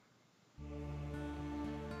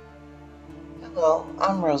Hello,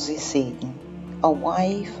 I'm Rosie Seaton, a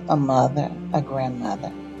wife, a mother, a grandmother.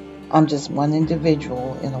 I'm just one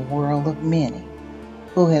individual in a world of many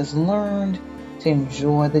who has learned to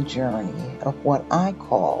enjoy the journey of what I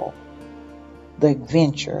call the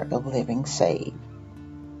adventure of living saved.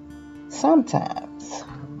 Sometimes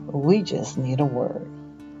we just need a word.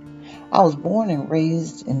 I was born and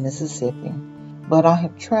raised in Mississippi, but I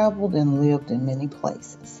have traveled and lived in many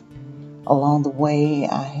places. Along the way,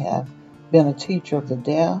 I have been a teacher of the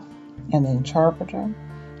deaf, an interpreter,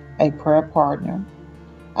 a prayer partner.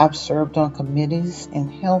 I've served on committees and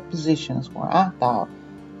held positions where I thought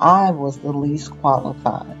I was the least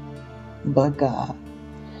qualified. But God,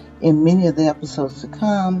 in many of the episodes to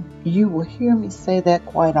come, you will hear me say that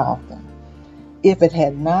quite often. If it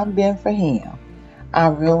had not been for Him, I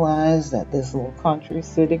realized that this little country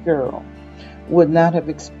city girl would not have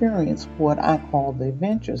experienced what I call the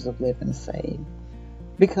adventures of living saved.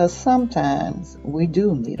 Because sometimes we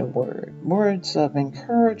do need a word. Words of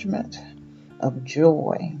encouragement, of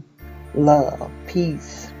joy, love,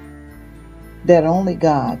 peace that only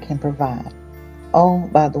God can provide. Oh,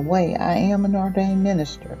 by the way, I am an ordained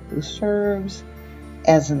minister who serves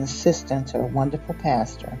as an assistant to a wonderful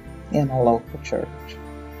pastor in a local church.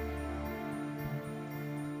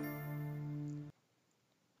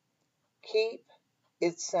 Keep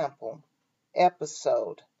It Simple,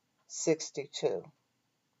 episode 62.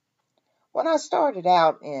 When I started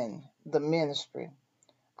out in the ministry,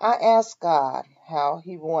 I asked God how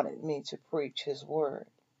He wanted me to preach His word.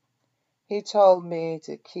 He told me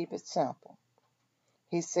to keep it simple.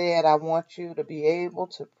 He said, I want you to be able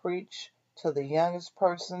to preach to the youngest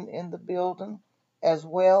person in the building as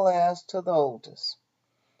well as to the oldest.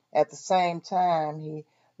 At the same time, He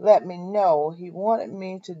let me know He wanted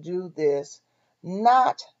me to do this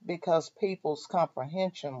not because people's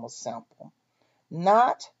comprehension was simple,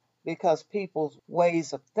 not because people's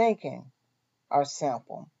ways of thinking are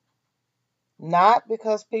simple, not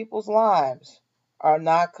because people's lives are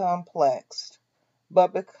not complex,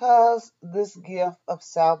 but because this gift of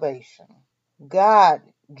salvation God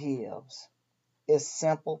gives is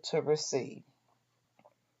simple to receive.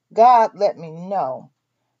 God let me know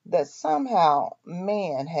that somehow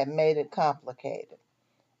man had made it complicated.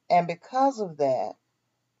 And because of that,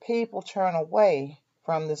 people turn away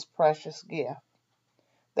from this precious gift.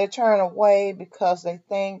 They turn away because they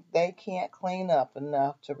think they can't clean up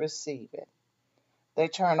enough to receive it. They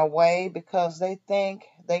turn away because they think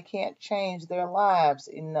they can't change their lives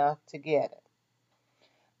enough to get it.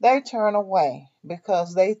 They turn away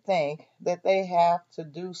because they think that they have to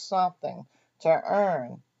do something to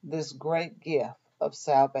earn this great gift of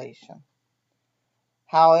salvation.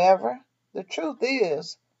 However, the truth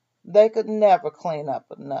is, they could never clean up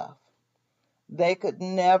enough. They could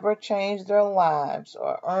never change their lives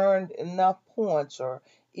or earn enough points or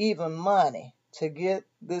even money to get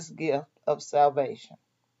this gift of salvation.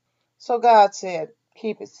 So God said,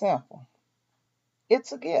 keep it simple.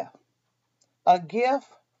 It's a gift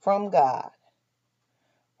from God.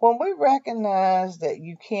 When we recognize that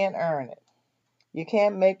you can't earn it, you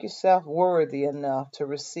can't make yourself worthy enough to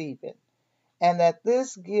receive it, and that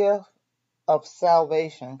this gift of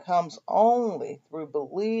salvation comes only through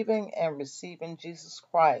believing and receiving Jesus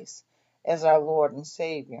Christ as our Lord and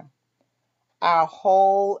Savior, our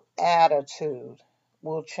whole attitude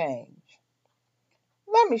will change.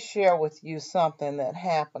 Let me share with you something that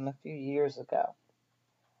happened a few years ago.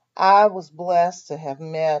 I was blessed to have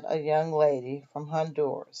met a young lady from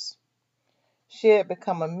Honduras. She had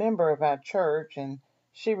become a member of our church, and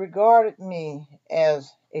she regarded me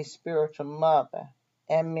as a spiritual mother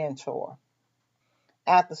and mentor.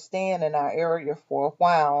 After staying in our area for a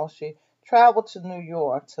while, she traveled to New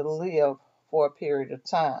York to live for a period of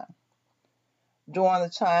time. During the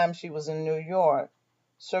time she was in New York,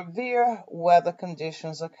 severe weather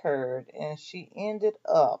conditions occurred and she ended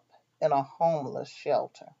up in a homeless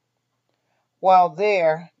shelter. While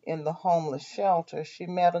there in the homeless shelter, she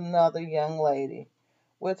met another young lady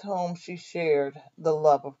with whom she shared the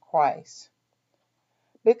love of Christ.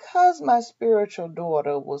 Because my spiritual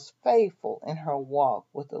daughter was faithful in her walk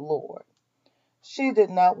with the Lord, she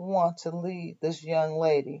did not want to lead this young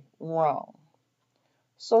lady wrong.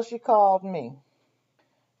 So she called me.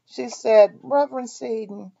 She said, Reverend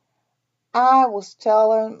Seaton, I was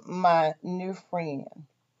telling my new friend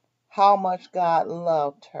how much God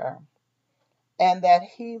loved her and that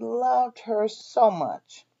He loved her so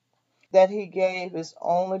much that He gave His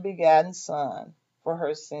only begotten Son for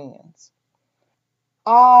her sins.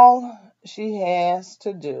 All she has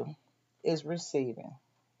to do is receive Him.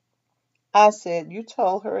 I said, You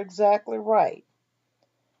told her exactly right.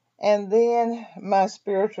 And then my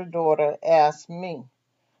spiritual daughter asked me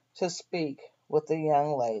to speak with the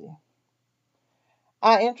young lady.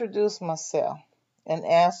 I introduced myself and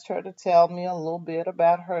asked her to tell me a little bit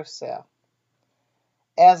about herself.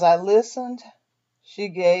 As I listened, she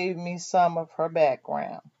gave me some of her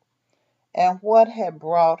background and what had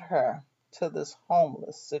brought her to this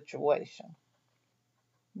homeless situation.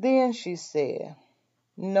 Then she said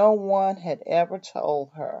no one had ever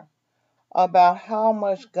told her about how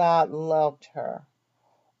much God loved her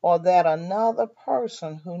or that another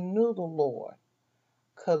person who knew the Lord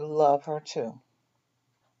could love her too.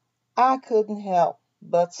 I couldn't help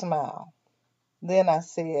but smile. Then I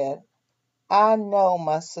said, I know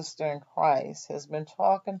my sister in Christ has been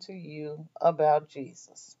talking to you about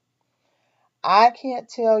Jesus. I can't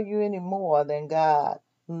tell you any more than God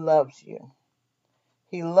loves you.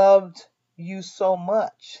 He loved you so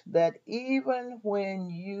much that even when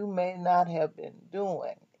you may not have been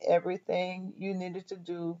doing everything you needed to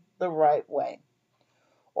do the right way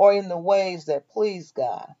or in the ways that please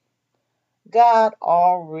God, God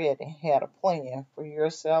already had a plan for your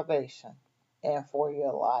salvation and for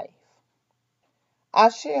your life. I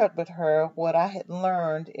shared with her what I had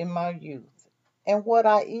learned in my youth and what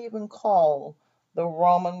I even call the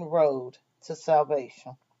Roman road to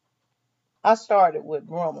salvation. I started with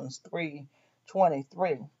Romans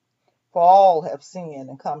 3:23. For all have sinned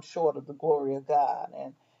and come short of the glory of God.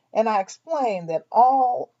 And I explained that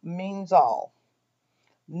all means all.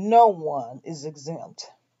 No one is exempt.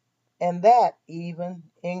 And that even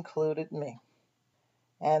included me.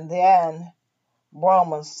 And then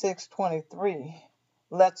Romans 6:23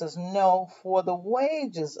 lets us know for the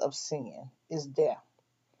wages of sin is death.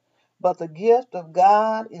 But the gift of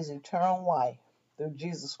God is eternal life through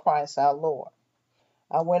Jesus Christ our Lord.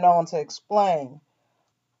 I went on to explain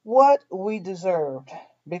what we deserved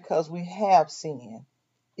because we have sinned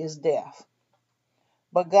is death.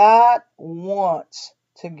 But God wants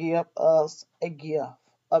to give us a gift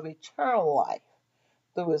of eternal life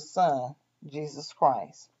through His Son, Jesus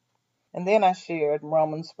Christ. And then I shared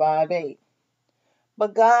Romans 5:8.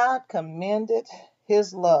 But God commended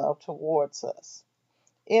His love towards us,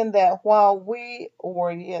 in that while we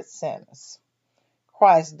were yet sinners,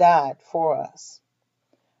 Christ died for us.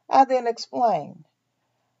 I then explained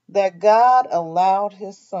that God allowed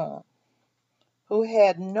His Son, who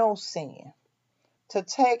had no sin, to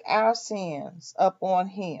take our sins upon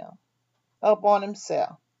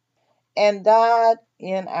Himself, and died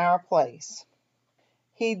in our place.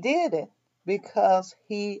 He did it because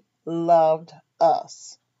He loved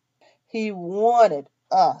us. He wanted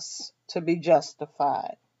us to be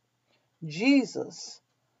justified. Jesus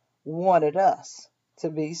wanted us to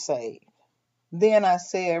be saved. Then I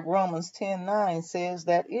said Romans 10:9 says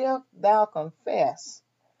that if thou confess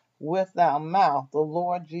with thy mouth the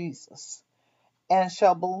Lord Jesus, and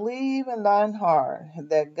shall believe in thine heart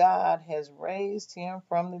that God has raised Him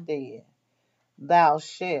from the dead, thou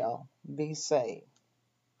shalt be saved.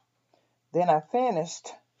 Then I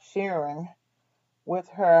finished sharing with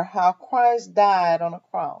her how Christ died on a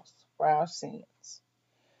cross for our sins.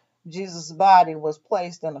 Jesus' body was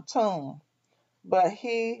placed in a tomb, but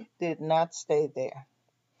He did not stay there.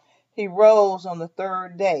 He rose on the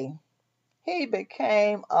third day. He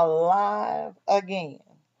became alive again,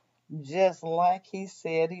 just like He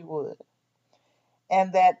said He would.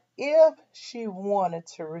 And that if she wanted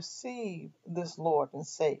to receive this Lord and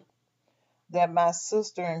Savior, that my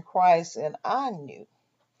sister in Christ and I knew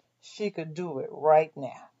she could do it right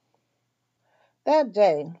now. That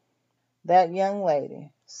day, that young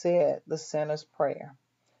lady said the sinner's prayer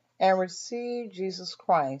and received Jesus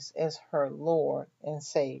Christ as her Lord and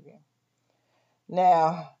Savior.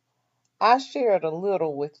 Now, I shared a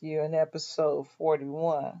little with you in episode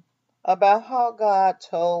 41 about how God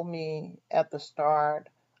told me at the start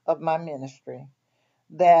of my ministry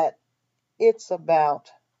that it's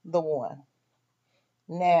about the one.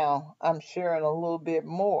 Now, I'm sharing a little bit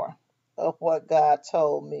more of what God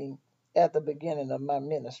told me at the beginning of my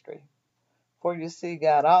ministry. For you see,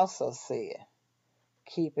 God also said,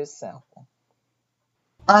 keep it simple.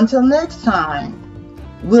 Until next time,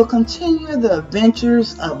 we'll continue the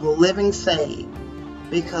adventures of living saved,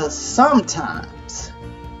 because sometimes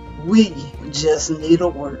we just need a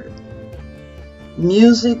word.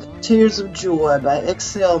 Music, Tears of Joy by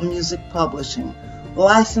Excel Music Publishing,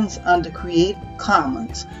 licensed under Creative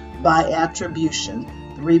Commons by Attribution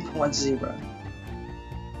 3.0.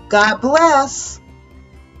 God bless.